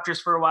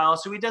helicopters for a while,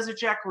 so he does a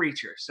Jack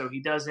Reacher. So he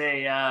does you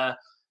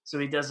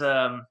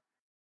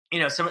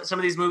know, some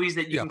of these movies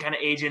that you can kind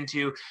of age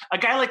into. A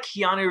guy like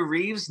Keanu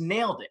Reeves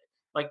nailed it.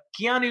 Like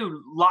Keanu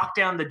locked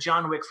down the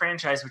John Wick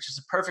franchise, which is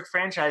a perfect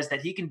franchise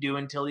that he can do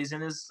until he's in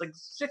his like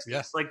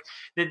 60s. Like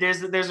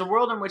there's a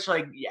world in which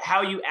like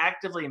how you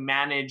actively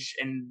manage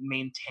and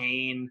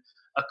maintain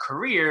a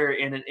career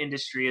in an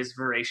industry as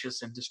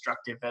voracious and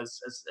destructive as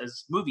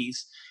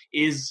movies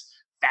is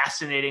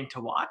fascinating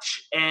to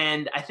watch.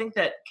 And I think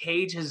that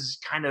Cage has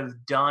kind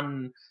of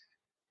done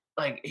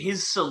like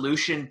his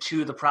solution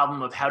to the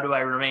problem of how do I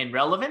remain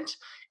relevant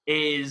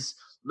is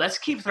let's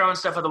keep throwing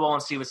stuff at the wall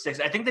and see what sticks.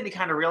 I think that he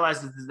kind of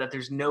realizes that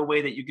there's no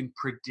way that you can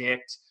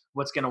predict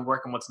what's going to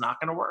work and what's not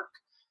going to work.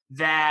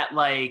 That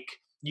like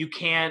you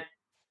can't,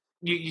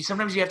 you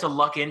sometimes you have to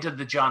luck into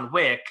the John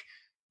Wick,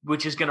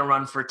 which is going to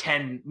run for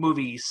 10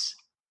 movies,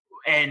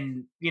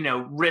 and you know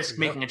risk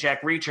making a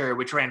Jack Reacher,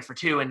 which ran for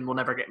 2 and will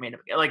never get made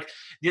again. Like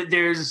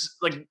there's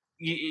like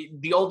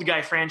the old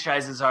guy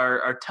franchises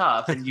are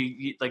tough, and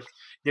you like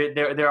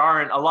there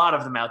aren't a lot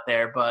of them out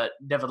there, but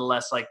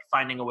nevertheless, like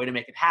finding a way to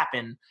make it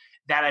happen.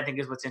 That I think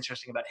is what's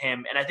interesting about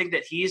him. And I think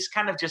that he's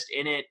kind of just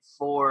in it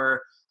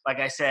for, like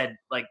I said,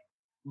 like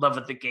love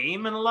of the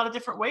game in a lot of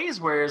different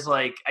ways. Whereas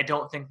like, I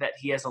don't think that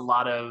he has a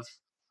lot of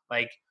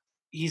like,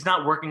 he's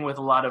not working with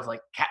a lot of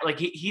like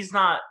he's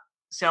not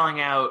selling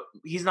out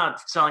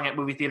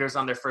movie theaters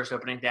on their first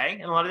opening day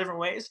in a lot of different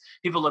ways.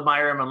 People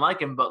admire him and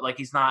like him, but like,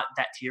 he's not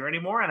that tier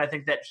anymore. And I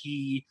think that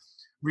he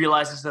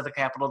realizes that the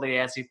capital that he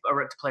has to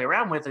play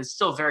around with is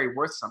still very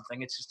worth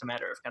something. It's just a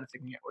matter of kind of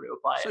figuring out where to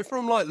apply it. So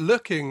from like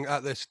looking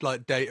at this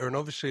like data and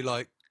obviously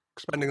like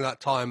spending that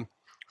time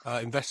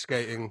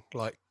investigating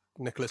like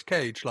Nicolas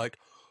Cage, like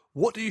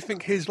what do you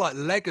think his like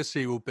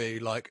legacy will be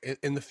like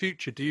in the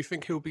future? Do you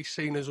think he'll be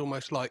seen as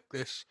almost like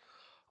this,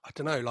 I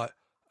don't know, like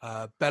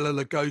Bela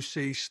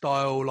Lugosi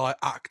style like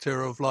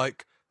actor of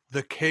like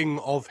the king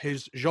of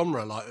his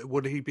genre? Like,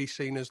 would he be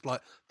seen as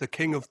like the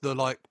king of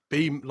the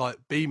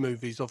B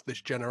movies of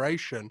this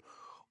generation,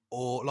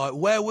 or like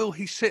where will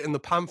he sit in the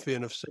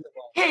pantheon of cinema?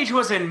 Cage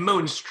was in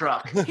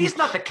Moonstruck. He's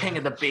not the king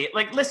of the beat.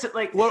 Like, listen,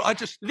 like, Well,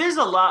 there's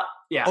a lot.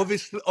 Yeah,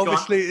 obviously,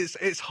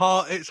 it's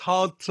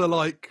hard to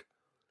like,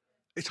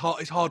 it's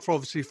hard for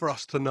obviously for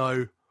us to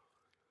know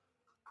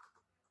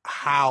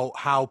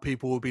how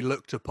people will be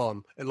looked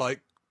upon.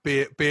 Like,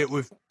 be it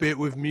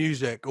with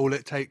music, all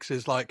it takes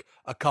is like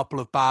a couple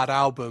of bad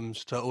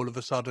albums to all of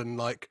a sudden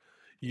like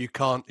you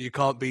can't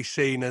be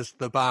seen as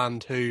the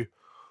band who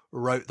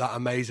wrote that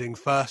amazing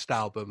first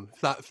album.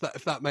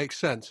 If that makes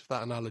sense, if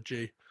that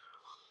analogy.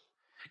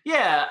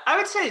 Yeah, I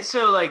would say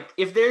so. Like,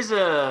 if there's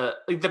the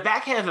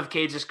back half of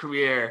Cage's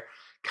career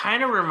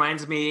kind of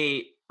reminds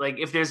me, like,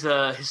 if there's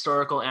a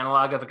historical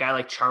analog of a guy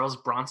like Charles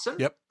Bronson.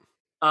 Yep.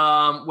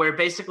 Where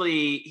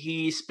basically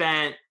he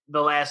spent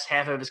the last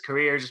half of his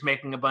career just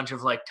making a bunch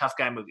of like tough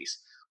guy movies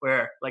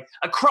where like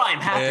a crime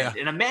happened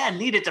and a man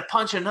needed to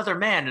punch another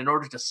man in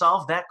order to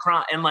solve that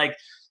crime. And like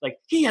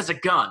he has a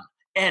gun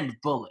and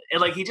bullet. And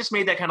like, he just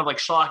made that kind of like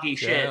schlocky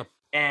shit. Yeah.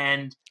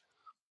 And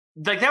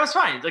like, that was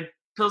fine. Like,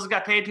 Pills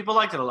got paid. People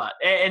liked it a lot.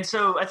 And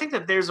so I think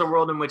that there's a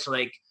world in which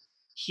like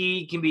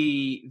he can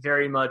be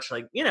very much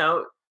like, you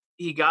know,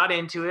 he got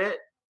into it.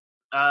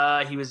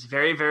 He was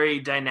very, very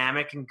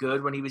dynamic and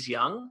good when he was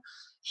young.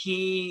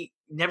 He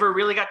never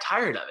really got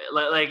tired of it.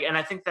 Like, and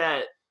I think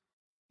that,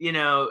 you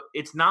know,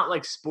 it's not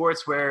like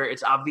sports where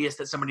it's obvious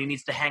that somebody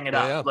needs to hang it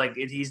up. Yeah. Like,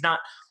 he's not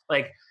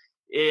like,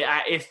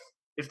 if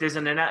there's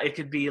it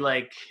could be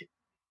like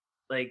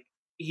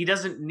he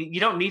doesn't. You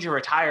don't need to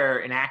retire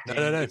in acting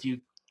if you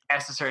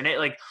past a certain age.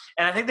 Like,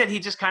 and I think that he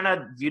just kind of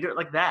viewed it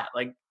like that.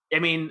 Like, I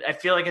mean, I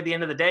feel like at the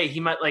end of the day,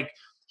 he might like.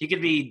 He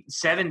could be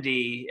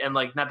 70 and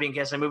like not being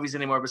cast in movies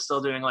anymore, but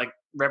still doing like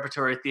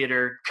repertory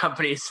theater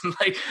companies. And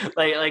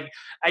like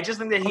I just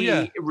think that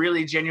he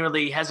really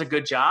genuinely has a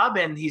good job,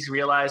 and he's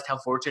realized how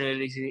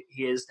fortunate he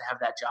is to have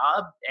that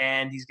job,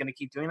 and he's going to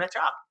keep doing that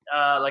job.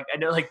 Like, I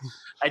know, like,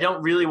 I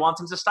don't really want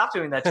him to stop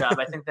doing that job.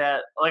 I think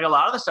that like a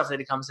lot of the stuff that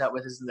he comes out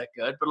with isn't that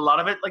good, but a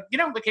lot of it, like, you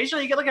know,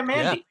 occasionally you get like a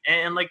Mandy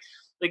and like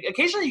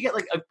occasionally you get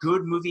like a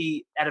good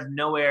movie out of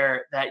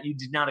nowhere that you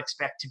did not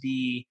expect to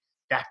be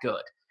that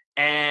good.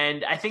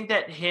 And I think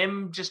that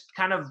him just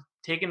kind of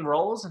taking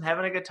roles and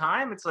having a good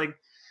time, it's like,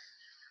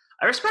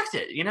 I respect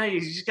it. You know, you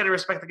just got to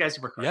respect the guys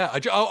who work hard. Yeah,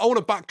 I want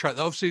to backtrack. That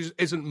obviously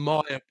isn't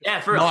my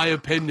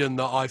opinion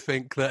that I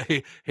think that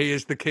he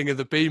is the king of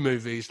the B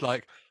movies.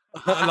 Like,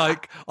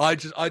 like I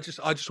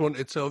just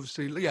wanted to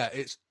obviously,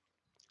 it's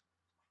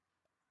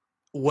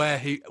where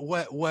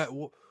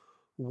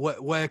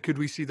could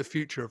we see the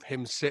future of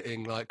him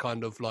sitting, like,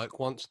 kind of like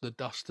once the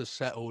dust has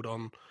settled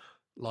on,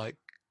 like,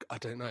 I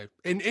don't know.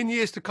 In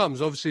years to come,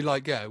 obviously,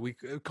 like, we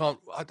can't.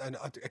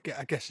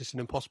 I guess it's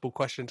an impossible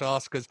question to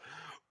ask because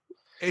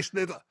it's.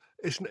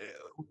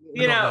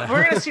 You know,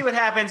 we're gonna see what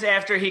happens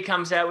after he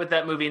comes out with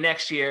that movie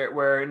next year,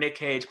 where Nick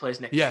Cage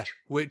plays Nick Cage. Yeah,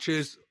 which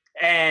is,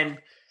 and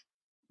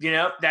you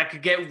know, that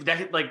could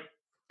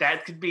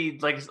be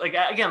like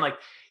again, like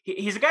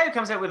he's a guy who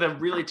comes out with a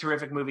really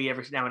terrific movie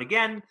every now and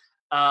again.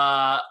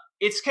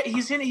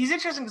 He's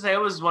interesting because I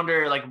always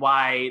wonder like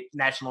why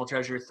National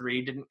Treasure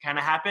 3 didn't kind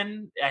of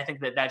happen. I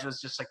think that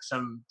was just like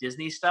some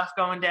Disney stuff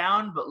going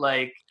down, but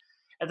like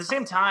at the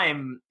same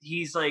time,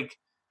 he's like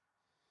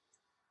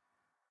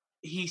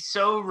he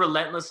so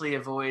relentlessly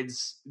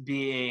avoids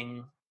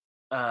being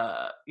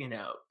you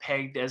know,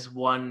 pegged as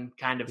one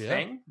kind of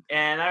thing,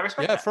 and I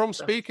respect that. From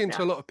speaking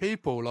to a lot of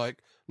people, like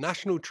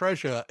National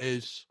Treasure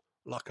is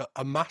like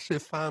a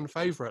massive fan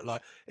favorite.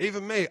 Like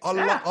even me,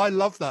 I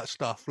love that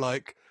stuff.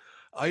 Like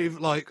I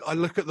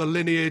look at the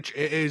lineage.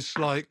 It is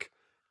like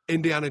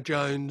Indiana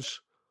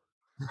Jones,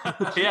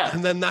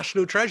 and then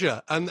National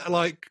Treasure, and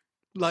like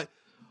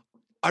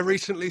I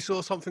recently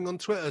saw something on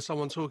Twitter,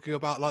 someone talking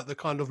about like the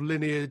kind of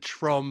lineage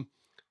from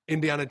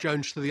Indiana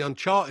Jones to the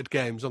Uncharted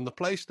games on the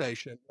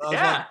PlayStation.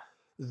 Like,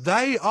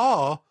 they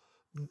are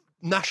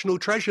National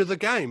Treasure the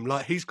game.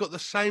 Like he's got the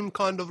same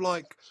kind of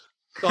like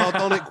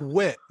sardonic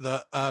wit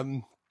that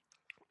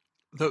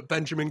that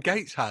Benjamin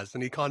Gates has,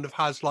 and he kind of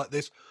has like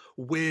this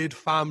weird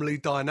family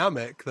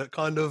dynamic that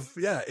kind of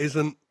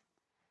isn't.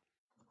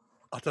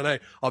 I don't know.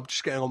 I'm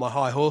just getting on my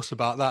high horse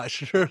about that.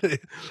 Surely.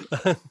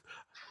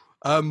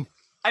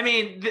 I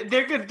mean,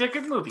 they're good. They're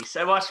good movies.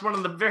 I watched one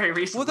of them very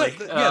recently.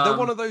 Well, they're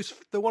one of those.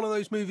 They're one of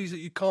those movies that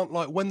you can't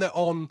like when they're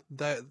on.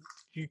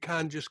 You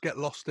can just get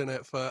lost in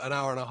it for an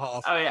hour and a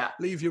half. Oh yeah.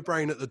 Leave your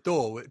brain at the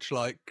door, which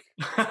like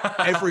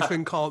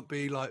everything can't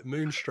be like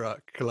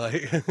Moonstruck.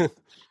 Like.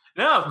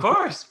 No, of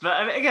course, but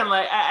I mean, again,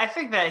 like I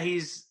think that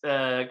he's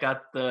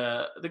got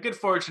the good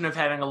fortune of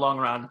having a long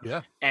run.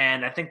 Yeah,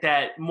 and I think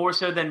that more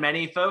so than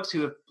many folks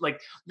who have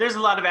like, there's a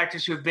lot of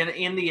actors who have been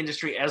in the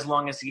industry as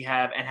long as he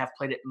have and have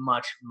played it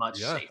much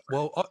safer.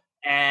 Well,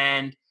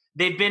 and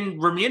they've been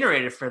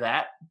remunerated for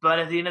that. But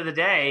at the end of the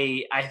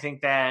day, I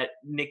think that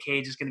Nick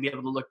Cage is going to be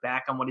able to look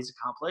back on what he's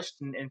accomplished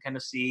and kind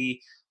of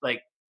see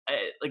like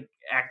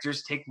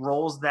actors take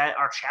roles that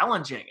are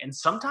challenging, and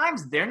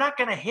sometimes they're not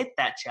going to hit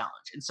that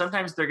challenge, and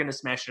sometimes they're going to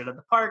smash it out of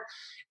the park.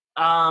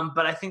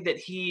 But I think that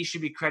he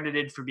should be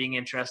credited for being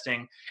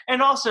interesting.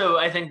 And also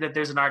I think that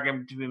there's an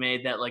argument to be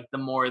made that like the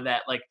more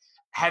that like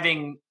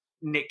having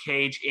Nick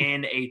Cage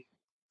in a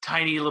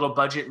tiny little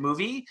budget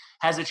movie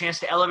has a chance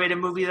to elevate a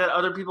movie that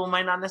other people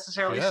might not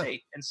necessarily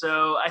see. And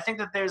so I think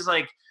that there's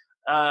like,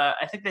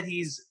 I think that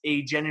he's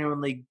a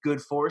genuinely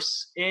good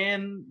force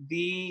in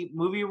the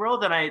movie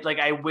world. And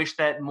I wish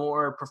that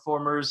more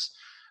performers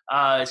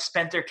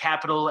spent their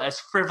capital as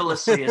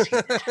frivolously as he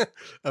did.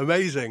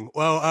 Amazing.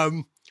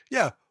 Well,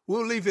 yeah,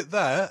 we'll leave it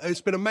there.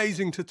 It's been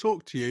amazing to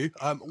talk to you.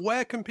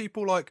 Where can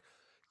people like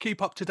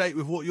keep up to date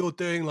with what you're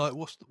doing? Like,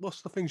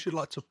 what's the things you'd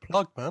like to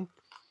plug, man?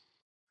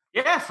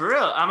 Yeah, for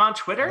real. I'm on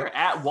Twitter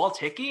at Walt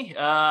Hickey.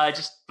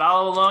 Just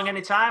follow along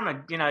anytime.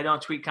 I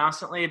don't tweet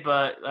constantly,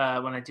 but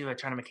when I do, I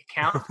try to make it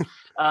count.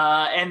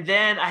 And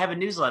then I have a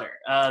newsletter.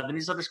 The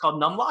newsletter is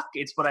called Numlock.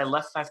 It's what I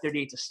left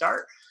 538 to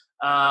start.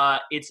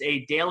 It's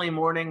a daily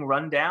morning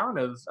rundown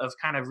of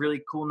kind of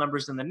really cool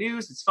numbers in the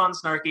news. It's fun,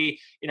 snarky.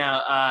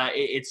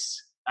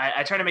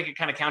 I try to make it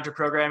kind of counter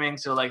programming.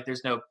 So like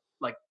there's no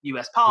like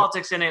U.S.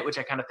 politics in it, which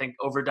I kind of think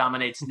over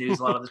dominates news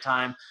a lot of the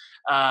time.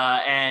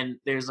 And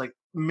there's like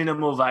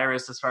minimal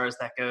virus as far as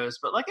that goes.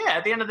 But like, yeah,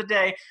 at the end of the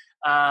day,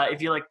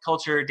 if you like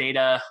culture,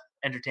 data,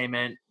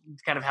 entertainment,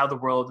 kind of how the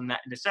world and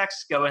that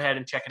intersects, go ahead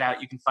and check it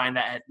out. You can find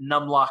that at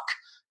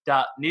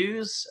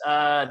numlock.news.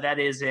 That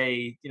is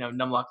a,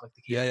 numlock like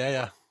the key.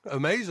 Yeah.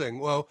 Amazing.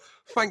 Well,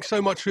 thanks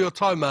so much for your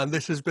time, man.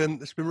 It's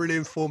been really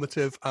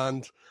informative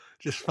and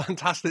just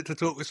fantastic to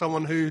talk with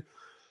someone who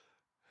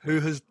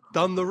has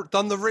done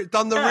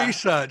the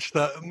research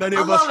that many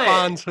of us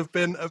fans have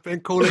been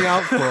calling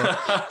out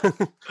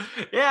for.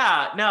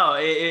 Yeah, no,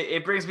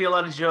 it brings me a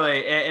lot of joy,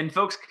 and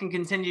folks can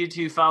continue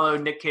to follow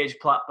Nick Cage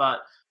Plotbot,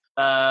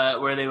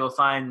 where they will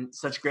find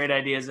such great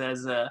ideas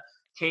as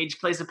Cage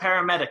plays a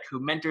paramedic who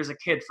mentors a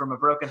kid from a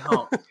broken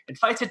home and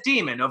fights a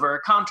demon over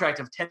a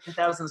contract of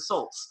 10,000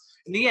 souls.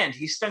 In the end,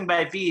 he's stung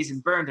by bees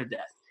and burned to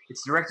death.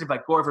 It's directed by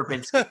Gore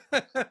Verbinski.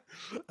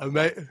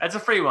 That's a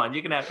free one.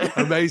 You can have it.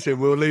 Amazing.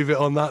 We'll leave it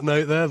on that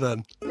note there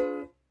then.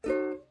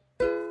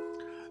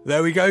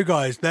 There we go,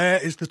 guys.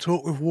 There is the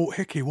talk with Walt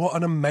Hickey. What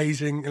an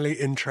amazingly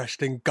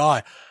interesting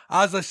guy.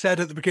 As I said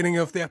at the beginning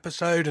of the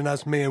episode, and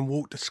as me and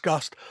Walt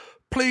discussed,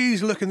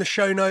 please look in the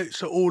show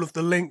notes at all of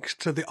the links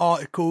to the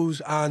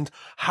articles and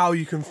how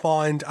you can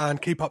find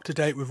and keep up to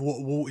date with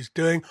what Walt is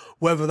doing,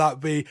 whether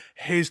that be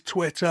his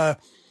Twitter,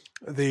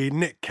 the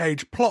Nick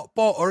Cage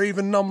Plotbot, or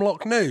even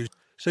Numlock News.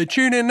 So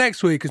tune in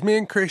next week as me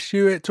and Chris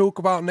Hewitt talk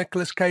about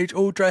Nicolas Cage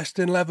all dressed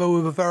in leather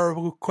with a very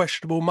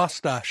questionable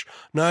moustache.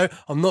 No,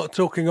 I'm not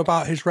talking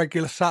about his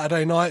regular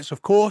Saturday nights,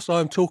 of course.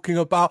 I'm talking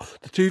about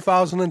the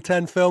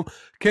 2010 film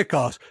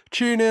Kick-Ass.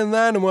 Tune in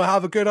then and we'll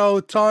have a good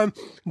old time.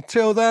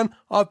 Until then,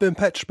 I've been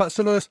Petrus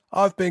Patsilivus.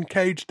 I've been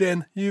caged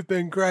in. You've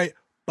been great.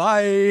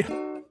 Bye.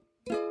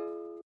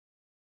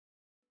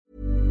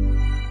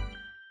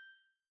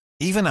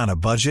 Even on a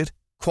budget,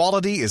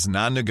 quality is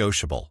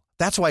non-negotiable.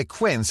 That's why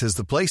Quince is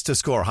the place to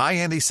score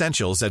high-end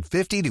essentials at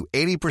 50 to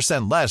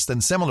 80% less than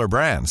similar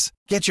brands.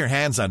 Get your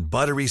hands on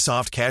buttery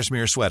soft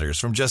cashmere sweaters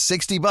from just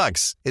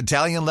 $60,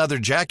 Italian leather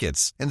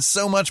jackets, and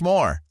so much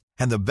more.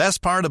 And the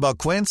best part about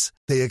Quince,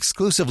 they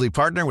exclusively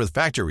partner with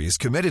factories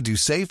committed to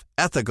safe,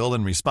 ethical,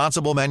 and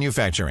responsible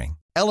manufacturing.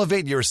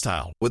 Elevate your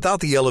style without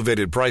the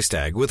elevated price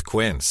tag with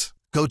Quince.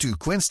 Go to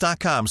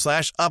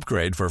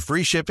quince.com/upgrade for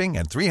free shipping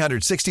and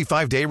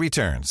 365-day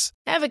returns.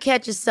 Ever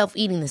catch yourself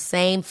eating the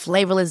same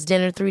flavorless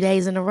dinner 3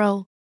 days in a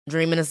row?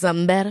 Dreaming of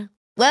something better?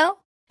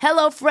 Well,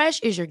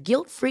 HelloFresh is your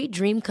guilt-free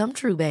dream come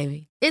true,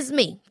 baby. It's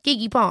me,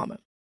 Keke Palmer.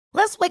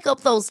 Let's wake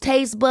up those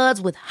taste buds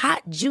with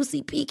hot,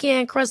 juicy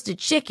pecan-crusted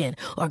chicken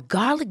or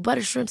garlic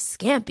butter shrimp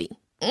scampi.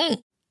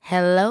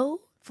 Hello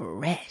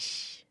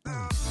Fresh.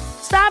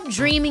 Stop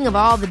dreaming of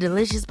all the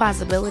delicious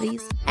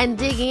possibilities and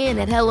dig in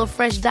at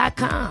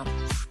HelloFresh.com.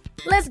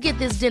 Let's get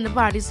this dinner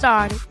party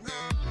started.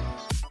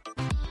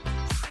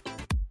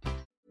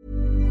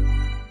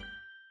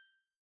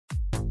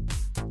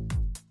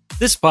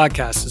 This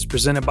podcast is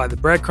presented by the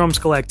Breadcrumbs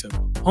Collective,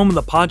 home of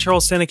the Pod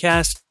Charles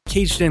Cinecast,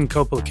 Caged In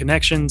Coppola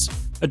Connections,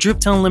 A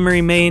Driptown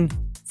Limerick, Maine,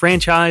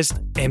 Franchised,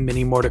 and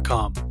many more to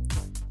come.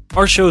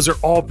 Our shows are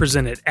all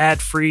presented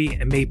ad-free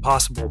and made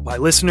possible by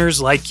listeners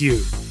like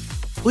you.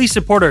 Please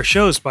support our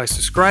shows by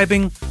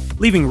subscribing,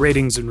 leaving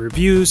ratings and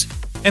reviews,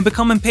 and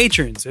becoming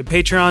patrons at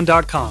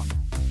patreon.com.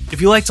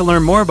 If you'd like to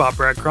learn more about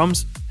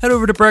Breadcrumbs, head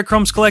over to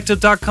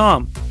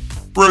breadcrumbscollective.com.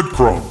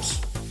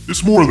 Breadcrumbs.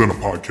 It's more than a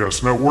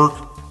podcast network.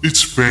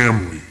 It's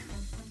family.